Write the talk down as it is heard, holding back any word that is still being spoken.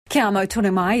Kia mau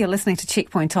tonu mai, you're listening to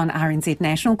Checkpoint on RNZ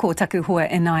National. Ko taku hoa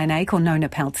in INA, ko Nona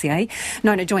Pelletier.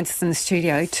 Nona joins us in the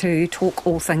studio to talk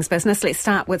all things business. Let's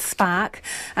start with Spark.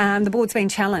 The board's been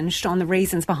challenged on the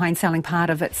reasons behind selling part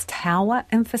of its tower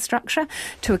infrastructure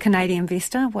to a Canadian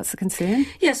investor. What's the concern?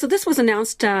 Yeah, so this was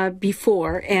announced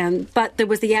before, but there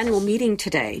was the annual meeting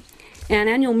today. And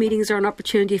annual meetings are an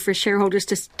opportunity for shareholders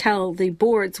to tell the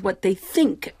boards what they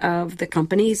think of the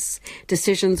company's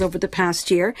decisions over the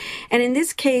past year. And in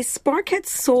this case, Spark had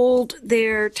sold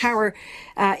their tower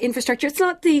infrastructure. It's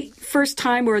not the first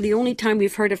time or the only time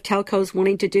we've heard of telcos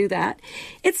wanting to do that.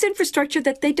 It's infrastructure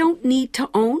that they don't need to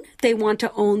own. They want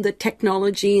to own the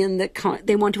technology and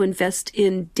they want to invest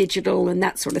in digital and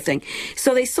that sort of thing.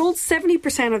 So they sold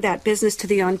 70% of that business to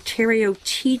the Ontario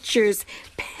Teachers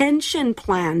Pension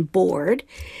Plan Board.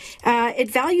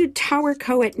 It valued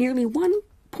TowerCo at nearly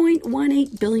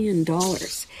 $1.18 billion.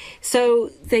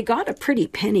 So they got a pretty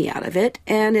penny out of it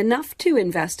and enough to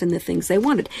invest in the things they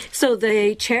wanted. So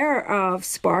the chair of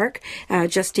Spark,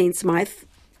 Justine Smythe,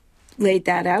 laid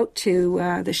that out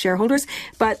to the shareholders,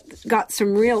 but got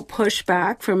some real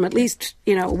pushback from at least,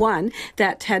 one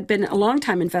that had been a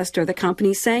longtime investor of the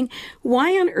company saying,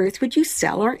 why on earth would you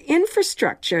sell our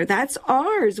infrastructure? That's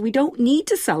ours. We don't need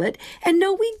to sell it. And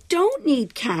no, we don't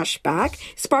need cash back.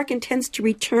 Spark intends to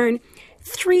return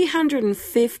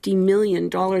 $350 million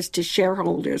to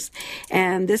shareholders.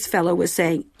 And this fellow was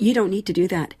saying, you don't need to do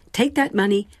that. Take that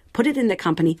money, put it in the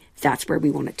company. That's where we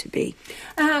want it to be.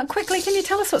 Quickly, can you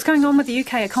tell us what's going on with the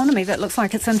UK economy that looks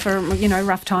like it's in for,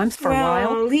 rough times for a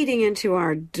while? Leading into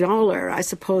our dollar, I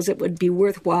suppose it would be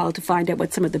worthwhile to find out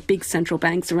what some of the big central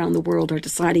banks around the world are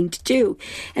deciding to do.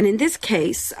 And in this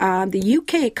case, the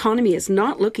UK economy is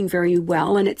not looking very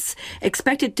well, and it's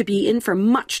expected to be in for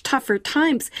much tougher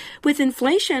times, with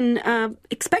inflation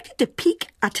expected to peak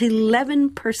at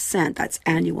 11%. That's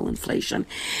annual inflation.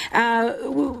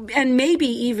 And maybe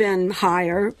even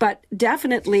higher, but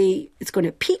definitely it's going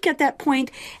to peak at that point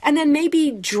and then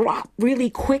maybe drop really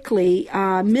quickly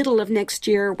middle of next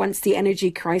year once the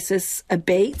energy crisis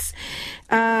abates.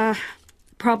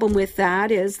 Problem with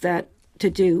that is that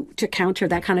to counter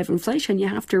that kind of inflation, you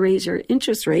have to raise your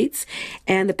interest rates.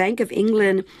 And the Bank of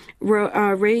England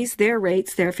raised their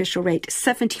official rate,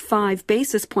 75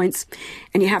 basis points.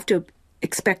 And you have to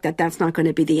expect that that's not going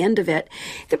to be the end of it.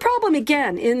 The problem,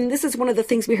 again, and this is one of the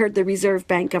things we heard the Reserve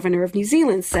Bank Governor of New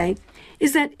Zealand say,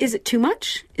 is it too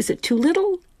much? Is it too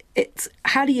little? It's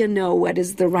how do you know what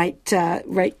is the right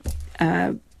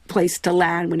place to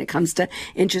land when it comes to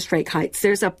interest rate hikes?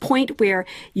 There's a point where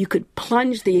you could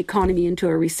plunge the economy into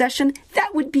a recession.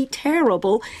 That would be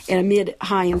terrible in a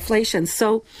mid-high inflation.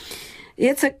 So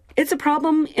it's a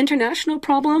problem, international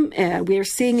problem. We're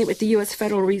seeing it with the U.S.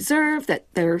 Federal Reserve, that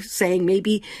they're saying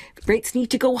maybe rates need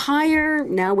to go higher.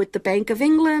 Now with the Bank of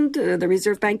England, the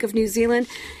Reserve Bank of New Zealand.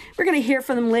 We're going to hear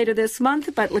from them later this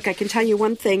month. But look, I can tell you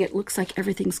one thing. It looks like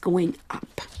everything's going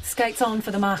up. Skates on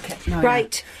for the market. No,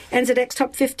 right. NZX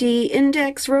Top 50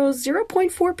 Index rose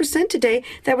 0.4% today.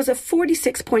 That was a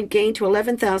 46-point gain to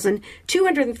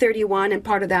 11,231. And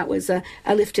part of that was a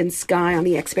lift in Sky on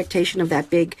the expectation of that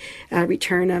big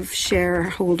return of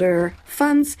shareholder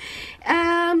funds.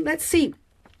 Let's see.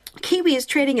 Kiwi is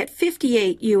trading at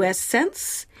 58 US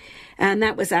cents. And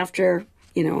that was after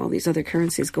all these other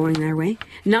currencies going their way.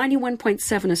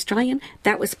 91.7 Australian.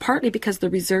 That was partly because the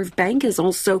Reserve Bank has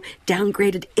also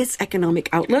downgraded its economic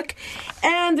outlook.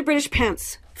 And the British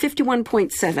pence,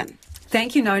 51.7.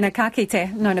 Thank you, Nona. Ka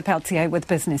kite. Nona Pelletier with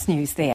Business News there.